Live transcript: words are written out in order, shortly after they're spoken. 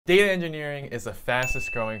Data engineering is the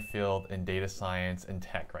fastest growing field in data science and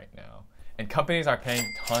tech right now, and companies are paying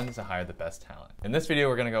tons to hire the best talent. In this video,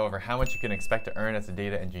 we're going to go over how much you can expect to earn as a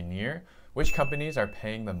data engineer, which companies are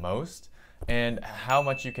paying the most, and how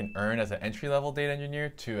much you can earn as an entry-level data engineer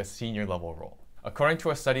to a senior level role. According to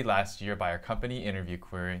a study last year by our company Interview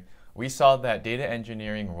Query, we saw that data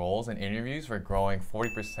engineering roles and interviews were growing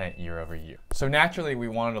 40% year over year. So naturally, we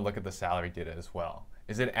wanted to look at the salary data as well.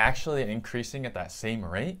 Is it actually increasing at that same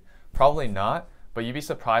rate? Probably not, but you'd be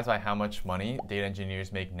surprised by how much money data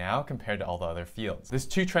engineers make now compared to all the other fields. There's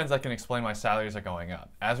two trends that can explain why salaries are going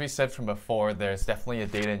up. As we said from before, there's definitely a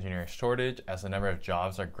data engineer shortage as the number of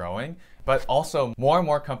jobs are growing, but also more and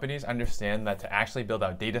more companies understand that to actually build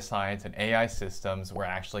out data science and AI systems, we're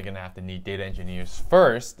actually going to have to need data engineers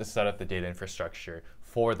first to set up the data infrastructure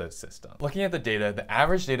for those systems. Looking at the data, the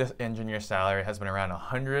average data engineer salary has been around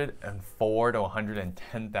 $104,000 to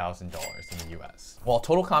 $110,000 in the US, while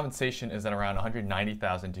total compensation is at around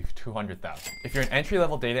 $190,000 to $200,000. If you're an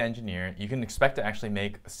entry-level data engineer, you can expect to actually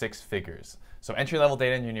make six figures. So entry-level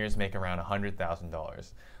data engineers make around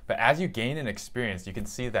 $100,000. But as you gain in experience, you can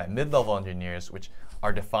see that mid-level engineers, which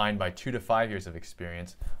are defined by 2 to 5 years of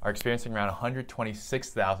experience, are experiencing around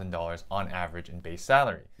 $126,000 on average in base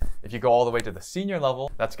salary. If you go all the way to the senior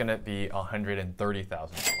level, that's going to be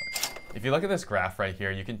 $130,000. If you look at this graph right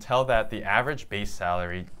here, you can tell that the average base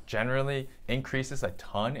salary generally increases a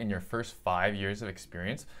ton in your first 5 years of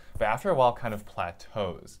experience, but after a while kind of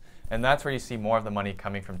plateaus. And that's where you see more of the money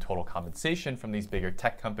coming from total compensation from these bigger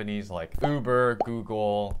tech companies like Uber,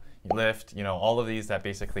 Google, Lyft, all of these that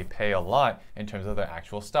basically pay a lot in terms of their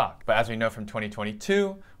actual stock. But as we know from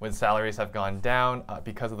 2022, when salaries have gone down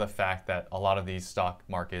because of the fact that a lot of these stock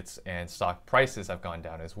markets and stock prices have gone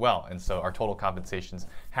down as well. And so our total compensations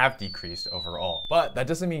have decreased overall. But that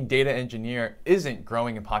doesn't mean data engineer isn't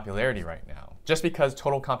growing in popularity right now. Just because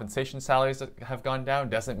total compensation salaries have gone down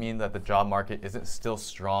doesn't mean that the job market isn't still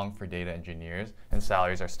strong for data engineers and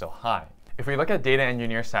salaries are still high. If we look at data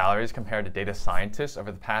engineer salaries compared to data scientists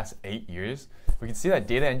over the past 8 years, we can see that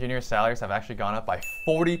data engineer salaries have actually gone up by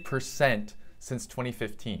 40% since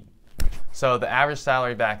 2015. So the average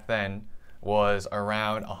salary back then was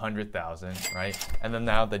around $100,000, right? And then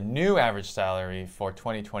now the new average salary for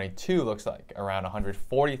 2022 looks like around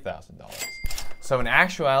 $140,000. So in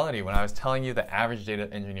actuality, when I was telling you the average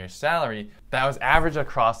data engineer salary, that was average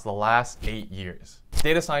across the last 8 years.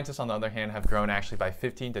 Data scientists, on the other hand, have grown actually by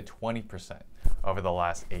 15 to 20% over the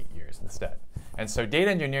last 8 years instead. And so data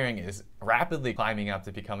engineering is rapidly climbing up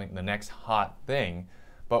to becoming the next hot thing.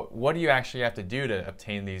 But what do you actually have to do to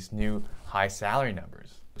obtain these new high salary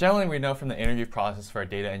numbers? Generally, we know from the interview process for a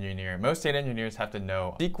data engineer, most data engineers have to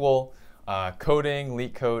know SQL, coding,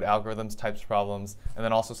 leak code, algorithms, types of problems, and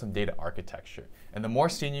then also some data architecture. And the more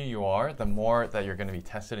senior you are, the more that you're going to be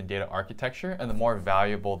tested in data architecture and the more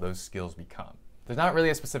valuable those skills become. There's not really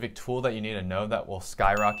a specific tool that you need to know that will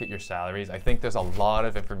skyrocket your salaries. I think there's a lot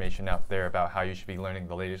of information out there about how you should be learning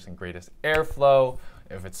the latest and greatest Airflow,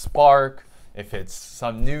 if it's Spark, if it's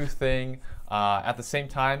some new thing. At the same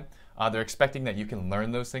time, they're expecting that you can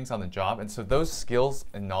learn those things on the job. And so those skills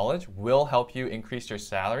and knowledge will help you increase your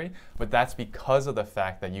salary, but that's because of the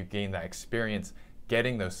fact that you gain that experience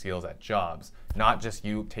getting those skills at jobs, not just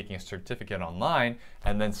you taking a certificate online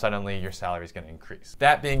and then suddenly your salary is going to increase.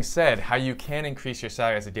 That being said, how you can increase your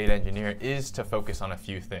salary as a data engineer is to focus on a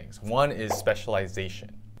few things. One is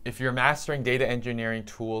specialization. If you're mastering data engineering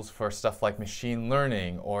tools for stuff like machine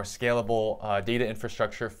learning or scalable data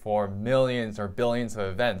infrastructure for millions or billions of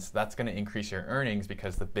events, that's going to increase your earnings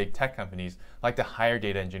because the big tech companies like to hire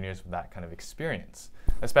data engineers with that kind of experience,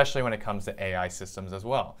 especially when it comes to AI systems as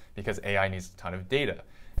well, because AI needs a ton of data.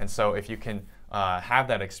 And so if you can have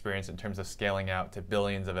that experience in terms of scaling out to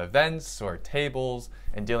billions of events or tables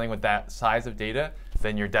and dealing with that size of data,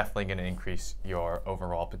 then you're definitely going to increase your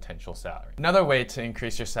overall potential salary. Another way to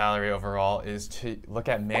increase your salary overall is to look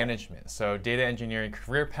at management. So data engineering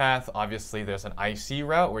career path, obviously there's an IC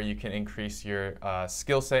route where you can increase your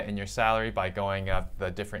skill set and your salary by going up the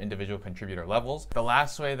different individual contributor levels. The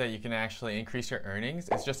last way that you can actually increase your earnings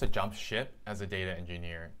is just to jump ship as a data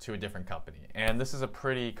engineer to a different company. And this is a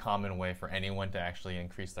pretty common way for anyone to actually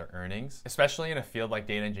increase their earnings, especially in a field like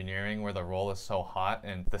data engineering where the role is so hot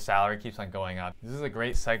and the salary keeps on going up. This is a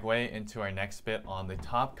great segue into our next bit on the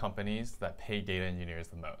top companies that pay data engineers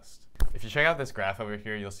the most. If you check out this graph over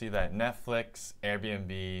here, you'll see that Netflix,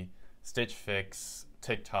 Airbnb, Stitch Fix,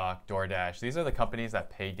 TikTok, DoorDash, these are the companies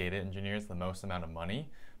that pay data engineers the most amount of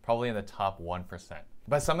money, probably in the top 1%.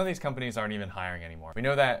 But some of these companies aren't even hiring anymore. We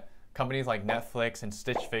know that Companies like Netflix and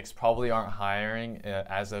Stitch Fix probably aren't hiring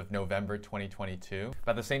as of November 2022.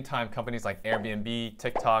 But at the same time, companies like Airbnb,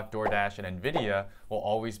 TikTok, DoorDash, and Nvidia will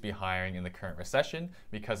always be hiring in the current recession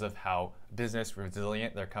because of how business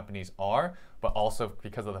resilient their companies are, but also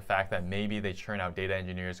because of the fact that maybe they churn out data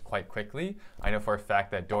engineers quite quickly. I know for a fact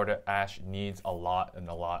that DoorDash needs a lot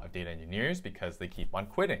of data engineers because they keep on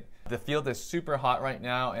quitting. The field is super hot right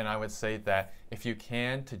now, and I would say that if you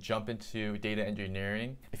can, to jump into data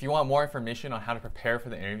engineering. If you want more information on how to prepare for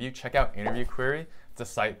the interview, check out Interview Query. It's a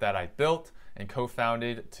site that I built and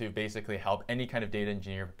co-founded to basically help any kind of data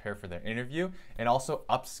engineer prepare for their interview and also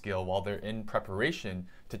upskill while they're in preparation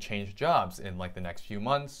to change jobs in like the next few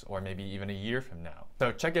months or maybe even a year from now.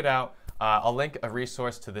 So check it out. I'll link a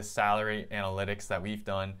resource to this salary analytics that we've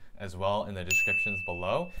done as well in the descriptions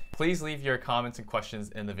below. Please leave your comments and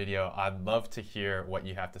questions in the video. I'd love to hear what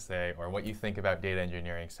you have to say or what you think about data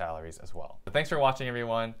engineering salaries as well. So thanks for watching,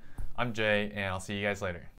 everyone. I'm Jay, and I'll see you guys later.